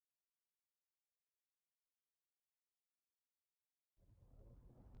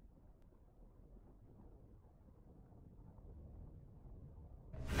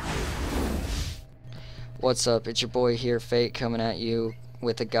What's up? It's your boy here, Fate, coming at you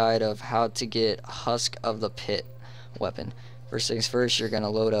with a guide of how to get Husk of the Pit weapon. First things first, you're going to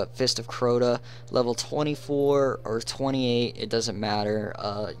load up Fist of Crota, level 24 or 28, it doesn't matter.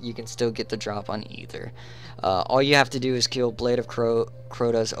 You can still get the drop on either. All you have to do is kill Blade of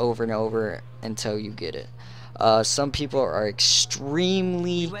Crotas over and over until you get it. Some people are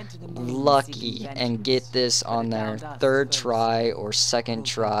extremely lucky and get this on their third try or second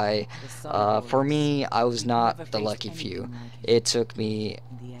try. For me, I was not the lucky few. It took me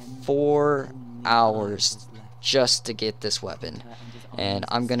 4 hours just to get this weapon, and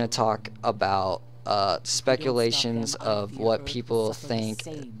I'm gonna talk about speculations of what people think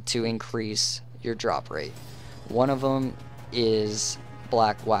to increase your drop rate. One of them is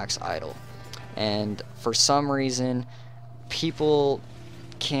Black Wax Idol, and for some reason people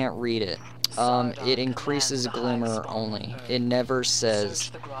can't read it. It increases glimmer only. It never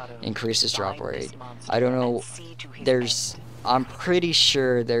says increases drop rate. I don't know, I'm pretty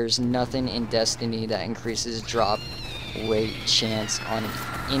sure there's nothing in Destiny that increases drop rate chance on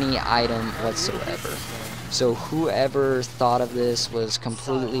any item whatsoever. So whoever thought of this was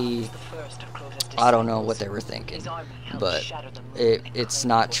completely, I don't know what they were thinking, but it's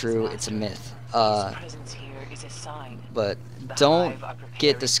not true, it's a myth. But don't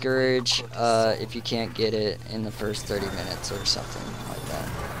get discouraged if you can't get it in the first 30 minutes or something like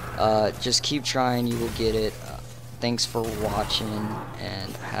that. Just keep trying, you will get it. Thanks for watching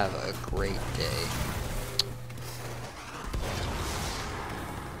and have a great day.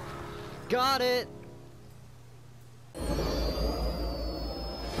 Got it!